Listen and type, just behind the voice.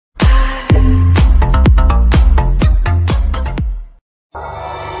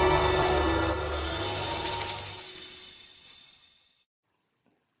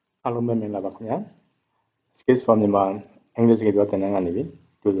အားလုံးပဲမင်္ဂလာပါခင်ဗျာ Skills for Myanmar အင်္ဂလိပ်စကားပြောသင်တန်းကနေပြီး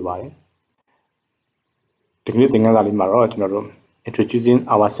ကြိုဆိုပါတယ်ဒီကနေ့သင်ခန်းစာလေးမှာတော့ကျွန်တော်တို့ introducing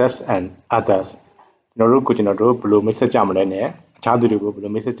ourselves and others ကျွန်တော်တို့ဘယ်လိုမိတ်ဆက်ကြမလဲနဲ့အခြားသူတွေကိုဘယ်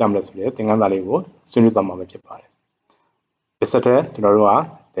လိုမိတ်ဆက်ကြမလဲဆိုတဲ့သင်ခန်းစာလေးကိုဆွေးနွေးသွားမှာဖြစ်ပါတယ်ဒီစက်တဲ့ကျွန်တော်တို့က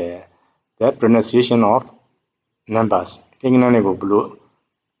the pronunciation of numbers ကိန်းဂဏန်းတွေကိုဘယ်လို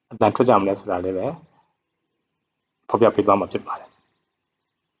အတန်ထွက်ကြမလဲဆိုတာလေးပဲဖော်ပြပေးသွားမှာဖြစ်ပါတယ်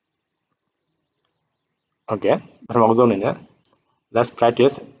Okay, let's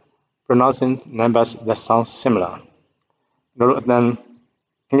practice pronouncing numbers that sound similar. ကျွန်တော်တို့အတန်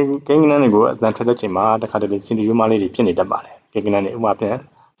ကိန်းဂဏန်းတွေကိုအတန်ထွက်တဲ့ချိန်မှာတစ်ခါတလေစင်တီယိုမာလေးတွေဖြစ်နေတတ်ပါတယ်ကိန်းဂဏန်းတွေဥပမာဖြင့်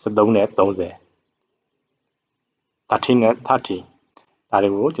73နဲ့30 13နဲ့30ဒါတွေ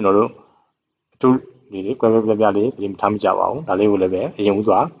ကိုကျွန်တော်တို့အထူးလေးကွဲပြားလေးသတိထားမိကြပါအောင်ဒါလေးကိုလည်းပဲအရင်ဦး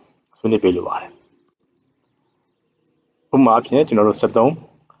စွာဆွေးနွေးပေးလိုပါတယ်ဥပမာဖြင့်ကျွန်တော်တို့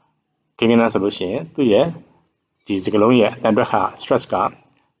73ကိန်းဂဏန်းဆိုလို့ရှိရင်သူ့ရဲ့ဒီစကားလုံးရဲ့အတန်ထွက်ဟာ stress က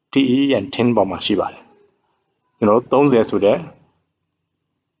TE and 10ပေါ်မှာရှိပါတယ်ကျွန်တော်တို့30ဆိုတဲ့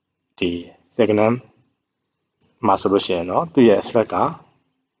ဒီစကားလုံးမှာဆိုလို့ရှိရင်တော့သူ့ရဲ့ stress က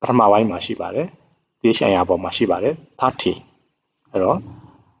ပထမပိုင်းမှာရှိပါတယ်ဒီဆိုင်ရာပေါ်မှာရှိပါတယ်30အဲ့တော့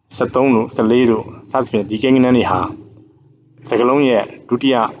73တို့14တို့စသဖြင့်ဒီကိန်းဂဏန်းတွေဟာစကားလုံးရဲ့ဒုတိ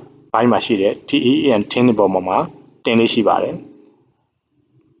ယပိုင်းမှာရှိတဲ့ TE and 10ပေါ်မှာတင်လေးရှိပါတယ်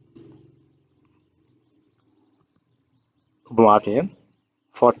ဥပမာဖြင့်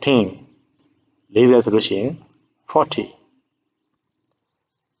14 40ဆိုလို့ရှိရင်40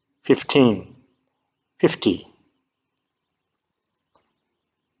 15 50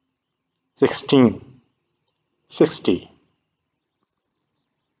 16 60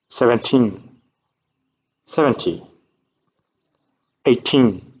 17 70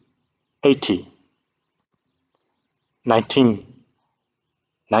 18 80 19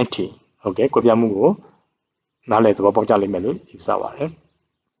 90 okay ကိုပြမှုကိုနားလည်သဘောပေါက်ကြလိမ့်မယ်လို့ယူဆပါတယ်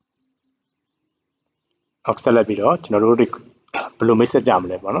အောက်ဆက်လက်ပြီးတော့ကျွန်တော်တို့ဘယ်လိုမိတ်ဆက်ကြမ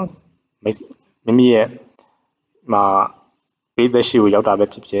လဲပေါ့နော်မိမိရဲ့မှာပေးသက်ရှိကိုရောက်တာပဲ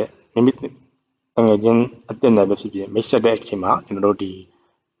ဖြစ်ဖြစ်မိမိတငယ်ချင်းအသစ်နဲ့ပဲဖြစ်ဖြစ်မိတ်ဆက်တဲ့အချိန်မှာကျွန်တော်တို့ဒီ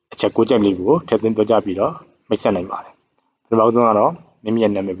အချက်ကိုချက်လေးကိုထည့်သွင်းပြောကြပြီးတော့မိတ်ဆက်နိုင်ပါတယ်ပထမဆုံးကတော့မိမိ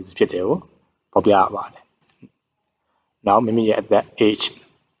ရဲ့နာမည်ဖြစ်တယ်ကိုဖော်ပြရပါတယ်နောက်မိမိရဲ့အသက် age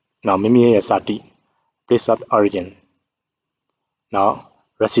နောက်မိမိရဲ့ဇာတိplace of origin now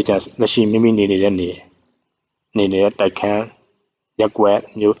residence လက်ရှိမိမိနေနေတဲ့တိုက်ခန်းရပ်ကွက်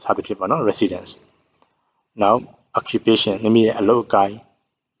မြို့စသဖြင့်ပေါ့နော် residence now occupation မိမိရဲ့အလုပ်အကိုင်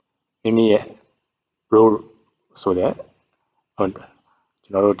မိမိရဲ့ role ဆိုတဲ့ကျွန်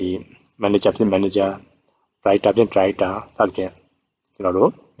တော်တို့ဒီ manager ဖြစ် manager writer ဖြစ် writer စသဖြင့်ကျွန်တော်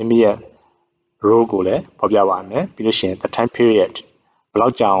တို့မိမိရဲ့ role ကိုလည်းဖော်ပြပါမယ်ပြီးလို့ရှိရင် the time period ဘယ်လော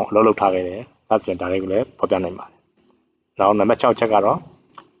က်ကြာအောင်အလုပ်လုပ်ထားခဲ့တယ်စသဖြင့်ဒါတွေကိုလည်းဖော်ပြနိုင်ပါတယ်နောက်နံပါတ်6ချက်ကတော့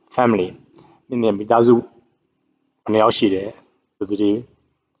family မိသားစုဘယ်နှယောက်ရှိတယ်သူတွေ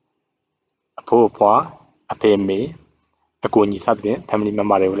အဖိုးအဖွားအဖေအမေအကိုညီစသဖြင့် family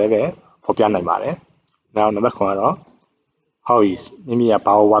member တွေကိုလည်းပဲဖော်ပြနိုင်ပါတယ်နောက်နံပါတ်9ကတော့ how is မိမိက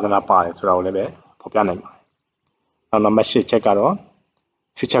ဘာဝါသနာပါတယ်ဆိုတာကိုလည်းပဲဖော်ပြနိုင်ပါတယ်နောက်နံပါတ်10ချက်ကတော့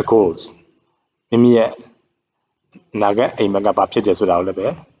future goals မိမိရဲ့အနာဂတ်အိမ်မက်ကဘာဖြစ်တယ်ဆိုတာကိုလည်းပဲ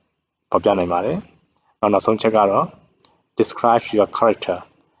ဖော်ပြနိုင်ပါတယ်နောက်ဆုံးချက်ကတော့ describe your character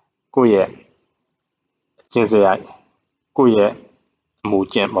ကိုယ့်ရဲ့ကျင့်စရိုက်ကိုယ့်ရဲ့အမူအ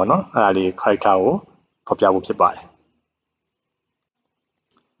ကျင့်ပေါ့နော်အဲ့ဒါလေး character ကိုဖော်ပြဖို့ဖြစ်ပါတယ်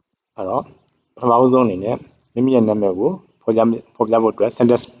အဲ့တော့ပထမဆုံးအနေနဲ့မိမိရဲ့နာမည်ကိုဖော်ပြဖို့အတွက်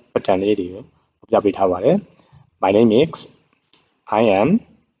sentence pattern လေးတွေကိုဖော်ပြပေးထားပါတယ် My name is I'm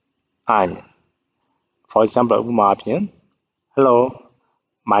for example ဥပမာအဖြစ် Hello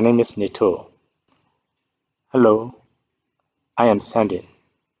my name is Nito Hello I am Sandy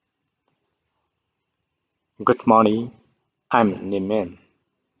Good morning I'm Nimen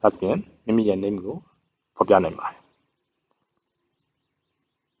ဒါဖြင့်မိမိရဲ့ name ကိုဖော်ပြနိုင်ပါတယ်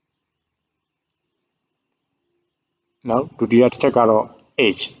နောက်ဒုတိယတစ်ချက်ကတော့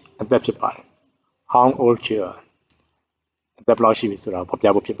age အသက်ဖြစ်ပါတယ် How old you are အသက်ဘယ်လောက်ရှိပြီဆိုတာဖော်ပြ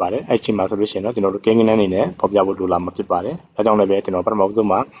ဖို့ဖြစ်ပါတယ်အဲ့ချိန်မှာဆိုလို့ရှိရင်တော့ကျွန်တော်တို့ကိန်းဂဏန်းအနေနဲ့ဖော်ပြဖို့လိုလာမှာဖြစ်ပါတယ်ဒါကြောင့်လည်းပဲကျွန်တော်ပထမဆုံး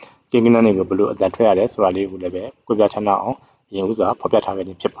မှာကိန်းဂဏန်းတွေကိုဘယ်လိုအသက်ထွက်ရတယ်ဆိုတာလေးကိုလည်းပဲကိုပြချမ်းအောင်အရင်ဥစွာဖော်ပြထားခဲ့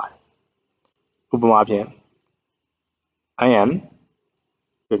ခြင်းဖြစ်ပါတယ်ဥပမာဖြင့် I am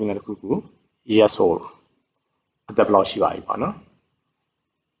ကိန်းဂဏန်းတစ်ခုခု years old အသက်ဘယ်လောက်ရှိပါပြီပေါ့နော်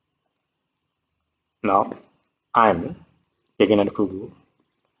now I'm ကိန်းဂဏန်းတစ်ခုခု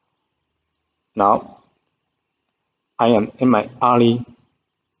now I am in my early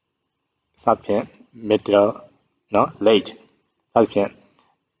စသဖြင့် middle နော် late စသဖြင့်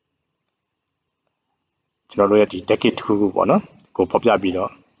ကျွန်တော်တို့ရဲ့ဒီ decade တစ်ခုခုပေါ့နော်ကိုဖော်ပြပြီး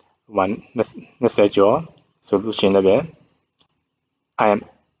တော့20ကျော်ဆိုလို့ရှိရင်လည်း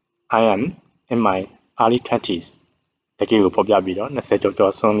I am in my early 20s decade ကိုဖော်ပြပြီးတော့20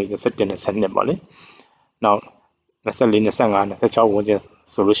ကျော်ဆုံးနေ21 22ပေါ့လေနောက်24 25 26ဝန်းကျင်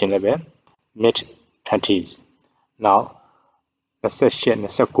ဆိုလို့ရှိရင်လည်း mid 20s now 28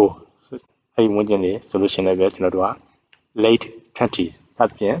 29အဲ့ဒီဝန်းကျင်တွေဆိုလို့ရှိရင်လည်းကျွန်တော်တို့က late 20s စ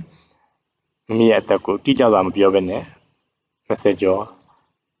သဖြင့်မိမိရဲ့အသက်ကိုတိကျစွာမပြောဘဲနဲ့20ကျော်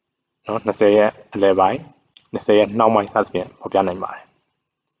နော်20ရဲ့အလယ်ပိုင်း20ရဲ့နှောင်းပိုင်းစသဖြင့်ဖော်ပြနိုင်ပါတယ်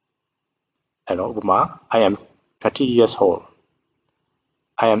အဲ့တော့ဥပမာ I am 30 years old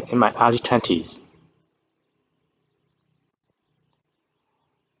I am in my early 20s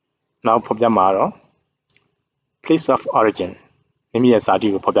now ဖော်ပြမှာတော့ place of origin မိမိရဲ့ဇာတိ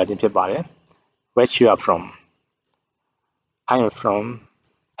ကိုဖော်ပြခြင်းဖြစ်ပါတယ် where you are from I am from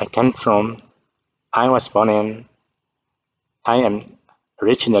I come from I was born in I am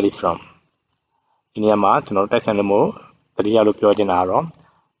originally from ဒီနေရာမှာကျွန်တော်တိုက်ဆိုင်လို့မို့တတိယလို့ပြောချင်တာကတော့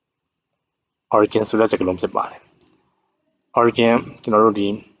origin ဆိုတဲ့စကားလုံးဖြစ်ပါတယ် origin ကျွန်တော်တို့ဒီ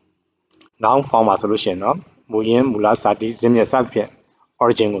noun form မှာဆိုလို့ရှိရင်တော့မူရင်းမူလဇာတိဇင်းမြစ်စသဖြင့်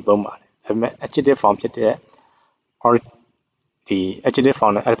origin ကိုသုံးပါတယ်ဒါပေမဲ့ adjective form ဖြစ်တဲ့ဒီ adjective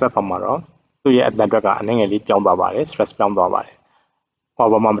form နဲ့ adverb form မှာတော့သူ့ရဲ့အတန်အတွက်ကအနည်းငယ်လေးပြောင်းသွားပါတယ် stress ပြောင်းသွားပါတယ်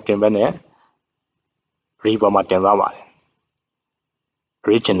over မှာမတင်ဘဲနဲ့ re ပေါ်မှာတင်သွားပါတယ်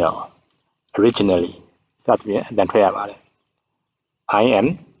original originally စသဖြင့်အတန်ထွက်ရပါတယ် I am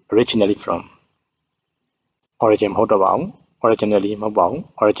originally from origin မဟုတ်တော့ပါဘူး originally မဟုတ်ပါဘူး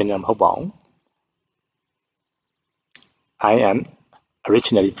original မဟုတ်ပါဘူး I am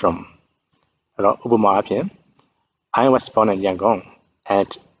originally from အဲ့တော့ဥပမာအဖြစ် I was born in Yangon and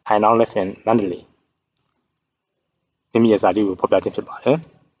I now live in Mandalay မိမိရဲ့ဇာတိကိုဖော်ပြခြင်းဖြစ်ပါတယ်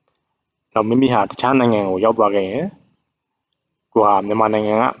နောက်မိမိဟာတခြားနိုင်ငံကိုရောက်သွားခဲ့ရင်ကိုဟာမြန်မာနိုင်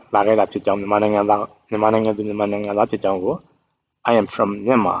ငံကလာခဲ့တာဖြစ်ကြောင်းမြန်မာနိုင်ငံသားဖြစ်ကြောင်းကို I am from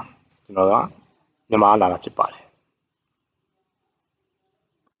Myanmar ကျွန်တော်ကမြန်မာလာတာဖြစ်ပါတယ်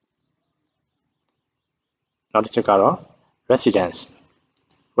နောက်တစ်ချက်ကတော့ residence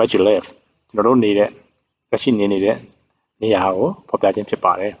where you live ကျွန်တော်တို့နေတဲ့လက်ရှိနေတဲ့နေရာကိုဖော်ပြခြင်းဖြစ်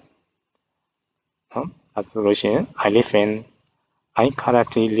ပါတယ်နော်အဲဆိုလို့ရှိရင် I live in I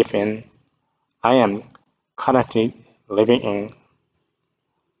currently live in I am currently living in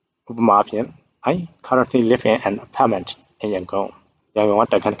ဥပမာအဖြစ် I currently live in an apartment in Yangon ရန်ကုန်က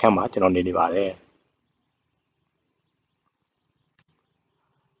တိုက်ခန်းတစ်ခန်းမှာကျွန်တော်နေပါတယ်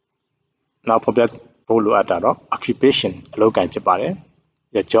နောက်ဖော်ပြဖို့လိုအပ်တာတော့ occupation အလုပ်ကိုင်ဖြစ်ပါတယ်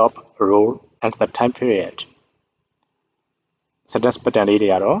your job role and the time period sentence pattern လေးတွေ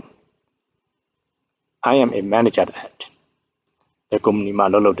ကတော့ I am a manager at the company မှာ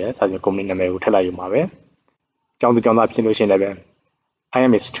လုပ်တယ်ဆိုရင် company နာမည်ကိုထည့်လိုက်ရမှာပဲကျောင်းသူကျောင်းသားဖြစ်လို့ရှိရင်လည်း I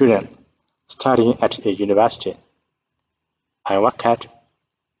am a student studying at a university I work at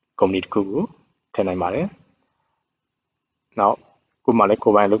company တစ်ခုကိုထည့်နိုင်ပါတယ်နောက်ကိုမှလည်း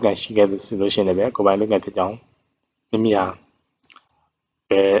ကိုယ်ပိုင်လုပ်ငန်းရှိခဲ့ဆိုလို့ရှိရင်လည်းကိုယ်ပိုင်လုပ်ငန်းဖြစ်ကြောင်းမိမိဟာ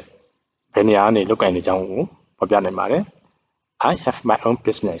ဘယ်နေရာကနေလုပ်ကိုင်နေကြောင်းကိုဖော်ပြနိုင်ပါတယ် I have my own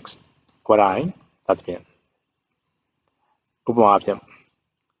business where I စသဖြင့်ဥပမာအဖြစ်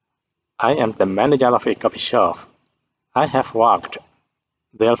I am the manager of a coffee shop I have worked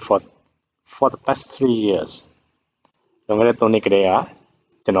there for the past 3 years လွန်ခဲ့တဲ့3နှစ်ကတည်းက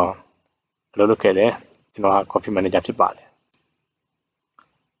ကျွန်တော်အလုပ်လုပ်ခဲ့တယ်ကျွန်တော်ဟာ coffee manager ဖြစ်ပါတယ်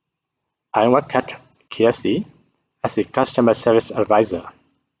I work at KFC as a customer service advisor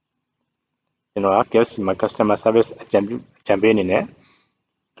ကျွန်တော်က KFC မှာ customer service အကြံပေးအနေနဲ့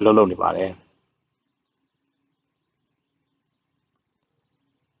အလုပ်လုပ်နေပါတယ်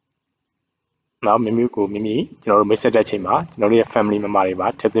နောက်မိမိကျွန်တော်တို့မိတ်ဆက်တဲ့အချိန်မှာကျွန်တော်တို့ရဲ့ family member တွေပါ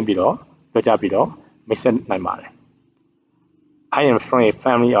ထည့်သွင်းပြီးတော့ပြောကြပြီးတော့မိတ်ဆက်နိုင်ပါတယ် I am from a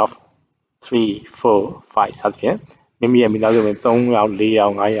family of 3 4 5စသဖြင့်မိမိရဲ့မိသားစုဝင်3ယောက်4ယော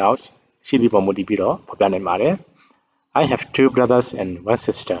က်5ယောက်ရှိသည့်ပုံမူတည်ပြီးတော့ဖော်ပြနိုင်ပါတယ် I have 2 brothers and 1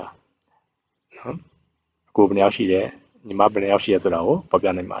 sister နော်အကိုဘယ်နှယောက်ရှိတယ်ညီမဘယ်နှယောက်ရှိတယ်ဆိုတာကိုဖော်ပြ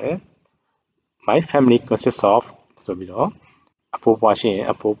နိုင်ပါတယ် My family consists of ဆိုပြီးတော့အဖိုးဖွားရှိရင်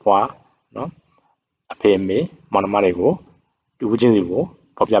အဖိုးဖွားနော်အဖေအမေမောင်နှမတွေကိုတူချင်းစီကို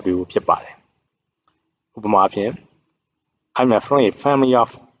ဖော်ပြပေးဖို့ဖြစ်ပါတယ်ဥပမာအဖြစ် I'm from a family of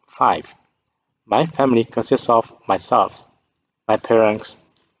 5 My family consists of myself my parents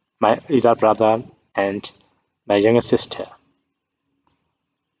my elder brother and my younger sister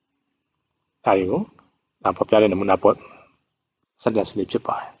အဲဒီကိုဖော်ပြတဲ့နမူနာပေါ် sentence လေးဖြစ်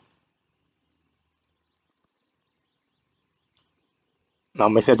ပါတယ်နော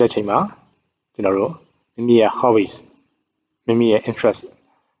က်မိတ်ဆက်တဲ့ချိန်မှာကျွန်တော်တို့ မိမိရဲ့ hobbies မိမိရဲ့ interest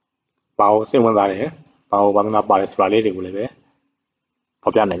ဘာကိုစိတ်ဝင်စားတယ်ဘာကိုဝါသနာပါတယ်ဆိုတာလေးတွေကိုလည်းပဲ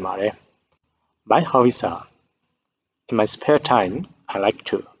ဖော်ပြနိုင်ပါတယ် My hobbies are in my spare time I like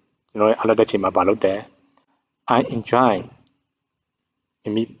to ကျွန်တော်ရဲ့အားတဲ့ချိန်မှာဘာလုပ်တယ် I enjoy မိ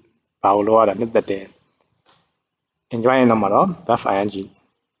မိဘာကိုလုပ်ရတာနှစ်သက်တယ် enjoy ရဲ့နောက်မှာတော့ verb ing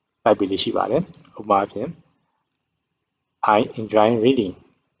လိုက်ပြီးလေးရှိပါတယ်ဥပမာဖြင့် I enjoy reading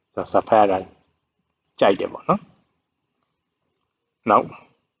ဆိုစာဖတ်ရတာကြိုက်တယ်ပေါ့နော်နောက်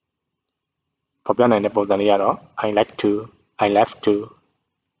ဖော်ပြနိုင်တဲ့ပုံစံလေးကတော့ I like to I love to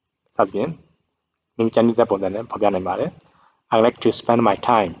စသဖြင့်မိမိကြိုက်တဲ့ပုံစံနဲ့ဖော်ပြနိုင်ပါတယ် I like to spend my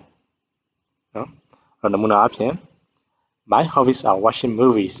time နော်နမူနာအဖြစ် My hobbies are watching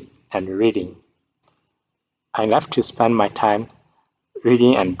movies and reading I love to spend my time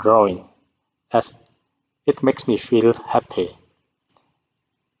reading and drawing as it makes me feel happy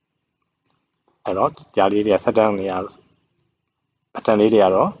အဲ့တော့ကြားလေးတွေဆက်တန်းနေရအတန်လေးတွေက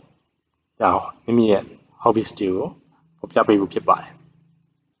တော့ဒါမိမိရဲ့ hobbies တွေကိုဖော်ပြပေးဖို့ဖြစ်ပါတယ်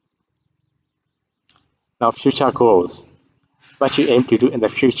Now future goals what you aim to do in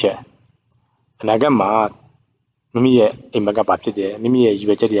the future အနာဂတ်မှာမိမိရဲ့အိမ်မက်ကဘာဖြစ်တယ်မိမိရဲ့ရည်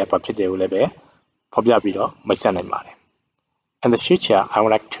ရွယ်ချက်တွေကဘာဖြစ်တယ်ကိုလည်းပဲဖော်ပြပြီးတော့မိတ်ဆက်နိုင်ပါတယ် In the future I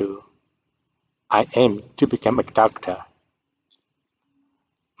would like to I aim to become a doctor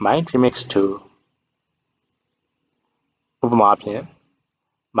My dream is to ဥပမာဖြင့်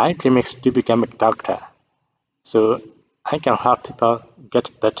My dream is to become a doctor so I can help people get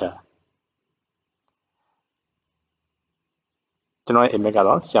better ကျွန်တော်ရဲ့အိမ်မက်က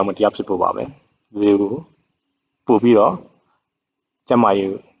တော့ဆရာမတရားဖြစ်ဖို့ပါပဲဒီကိုပို့ပြီးတော့ကျမ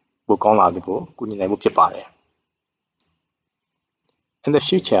ရဲ့ပိုကောင်းလာစေဖို့ကူညီနိုင်မှုဖြစ်ပါတယ် In the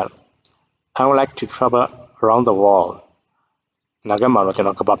future I would like to travel around the world နောက်ကျမှတော့ကျွန်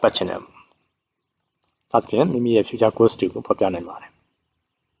တော်ကမ္ဘာပတ်ချင်တယ်စသဖြင့်မိမိရဲ့ future goals တွေကိုဖော်ပြနိုင်ပါတယ်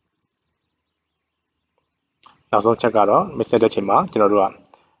နောက်ဆုံးချက်ကတော့ message တဲ့ချိန်မှာကျွန်တော်တို့က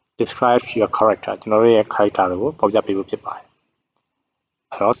describe your character ကျွန်တော်တို့ရဲ့ character ကိုဖော်ပြပေးဖို့ဖြစ်ပါတယ်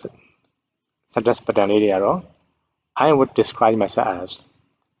အဲ့တော့ sentence pattern လေးတွေကတော့ I would describe myself as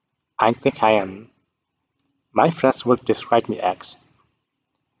I think I am my friends would describe me as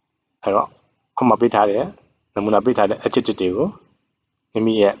အဲ့တော့အောက်မှာပေးထားတဲ့နမူနာပေးထားတဲ့ adjective တွေကိုမိ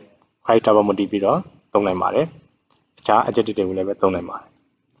မိရဲ့ character ပေါ်မူတည်ပြီးတော့သုံးနိုင်ပါတယ်အခြား adjective တွေကိုလည်းပဲသုံးနိုင်ပါတယ်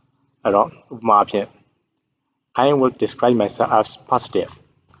အဲ့တော့ဥပမာအဖြစ် I would describe myself as positive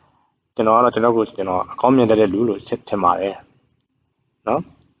ကျွန်တော်အကောင်းမြင်တဲ့လူလို့ထင်ပါတယ်နော်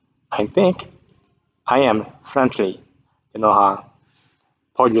I think I am friendly ကျွန်တော်ဟာ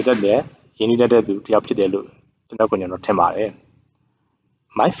ပေါ်ရတတ်တဲ့ရင်းနှီးတတ်တဲ့သူတစ်ယောက်ဖြစ်တယ်လို့ကျွန်တော်ထင်ပါတယ်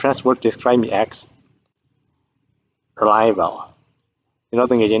My friends would describe me as reliable ကျွန်တော်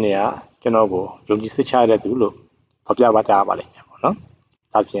တကယ်ချင်းတွေကကျွန်တော်ကိုယုံကြည်စိတ်ချရတဲ့သူလို့ဖော်ပြပါကြပါလိမ့်မယ်ပေါ့နော်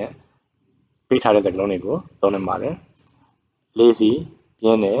ဒါဖြင့်ပေးထားတဲ့စကားလုံးတွေကိုသုံးနိုင်ပါတယ် lazy ပြ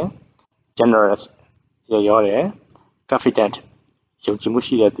င်းတယ် generous ရောတယ် confident ယုံကြည်မှု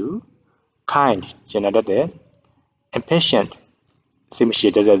ရှိတဲ့သူ kind ကျင်နာတတ်တယ် impatient စိတ်မရှိ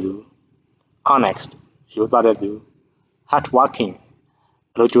တတ်တဲ့သူ honest ရိုးသားတဲ့သူ hardworking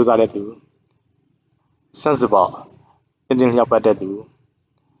အလုပ်ကြိုးစားတဲ့သူ sensible တင်လျောက်ပတ်တဲ့သူ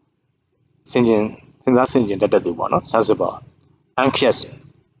စဉ်းစားဆင်ခြင်တတ်တဲ့သူပေါ့နော် sensible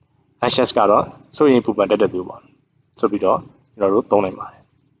anxious ကတော့စိုးရိမ်ပူပန်တတ်တဲ့သူပေါ့ဆိုပြီးတော့ကျွန်တော်တို့သုံးနိုင်ပါတယ်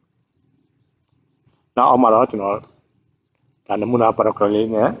နောက်အောက်မှာတော့ကျွန်တော်ဒါနမူနာ paragraph လေး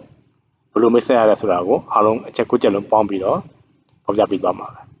နဲ့ဘယ်လိုမိတ်ဆက်ရလဲဆိုတာကိုအားလုံးအချက်ကိုချက်လုံးပေါင်းပြီးတော့ဖော်ပြပေးသွားမှာ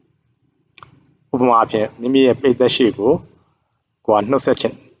ပဲဥပမာအဖြစ်မိမိရဲ့ပိတ်သက်ရှိကိုနှုတ်ဆက်ခြ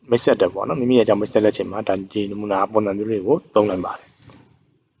င်းမိတ်ဆက်တယ်ပေါ့နော်မိမိရဲ့အကြောင်းမိတ်ဆက်လက်ခြင်းမှာဒါဒီနမူနာပုံစံမျိုးလေးကိုသုံးနိုင်ပါတယ်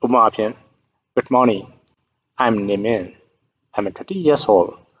ဥပမာအဖြစ် Good morning I'm Nimin I'm 30 years old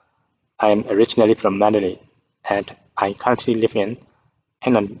I am originally from Manila and I currently live in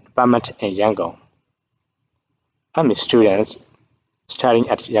an apartment in Yangon I'm a student studying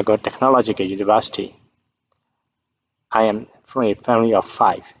at Yangon Technological University I am from a family of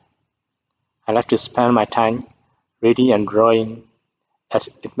 5 I like to spend my time reading and drawing as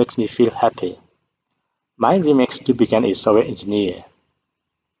it makes me feel happy. My dream is to become a software engineer.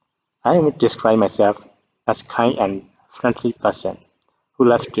 I would describe myself as kind and friendly person who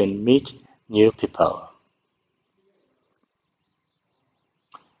loves to meet new people.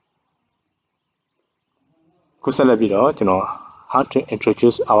 ခုဆက်လက်ပြီးတော့ကျွန်တော် how to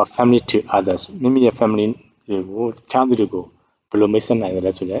introduce our family to others မိမိရဲ့ family တွေကိုတခြားသူတွေကိုဘယ်လိုမိတ်ဆက်နိုင်တယ်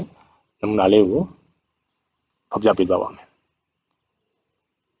လဲဆိုတဲ့နမူနာလေးကိုဖော်ပြပေးသွားပါမယ်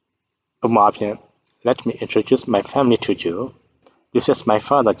ဥပမာဖြင့် Let me introduce my family to you. This is my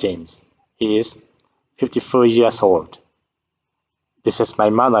father James. He is 54 years old. This is my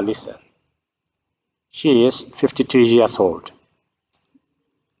mother, Lisa. She is 52 years old.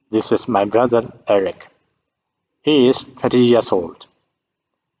 This is my brother, Eric. He is 20 years old.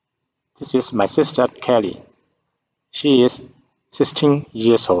 This is my sister, Kelly. She is 16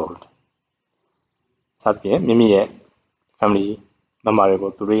 years old. စသဖြင့်မိမိရဲ့ family member တွေ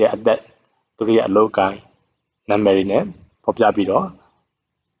ကိုသူတို့ရဲ့အသက်သူတို့ရဲ့အလုပ်ကိုင်းနာမည်တွေနဲ့ဖော်ပြပြီးတော့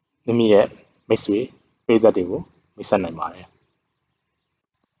မိမိရဲ့မိတ်ဆွေပြည်သက်တွေကိုမိတ်ဆက်နိုင်ပါတယ်။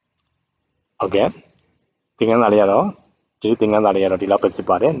 Okay သင်ခန်းစာလေးကတော့ဒီသင်ခန်းစာလေးကတော့ဒီလောက်ပဲဖြစ်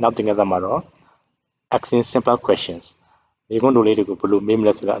ပါတယ်။နောက်သင်ခန်းစာမှာတော့ asking simple questions ဒီကုန်းတို့လေးတွေကိုဘယ်လိုမေးမ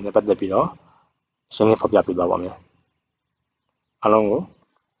လဲဆိုတာအနဲ့ပတ်သက်ပြီးတော့ရှင်းလင်းဖော်ပြပေးသွားပါမယ်။အားလုံးကို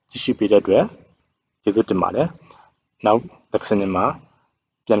ကြည့်ရှုပေးတဲ့အတွက်ကျေးဇူးတင်ပါတယ်။နောက် lesson မှာ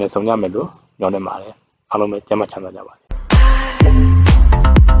ပြန်လည်ဆုံကြမယ်လို့ညွှန်နေပါတယ်။အားလုံးပဲကျန်းမာချမ်းသာကြပါစေ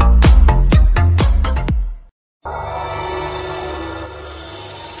။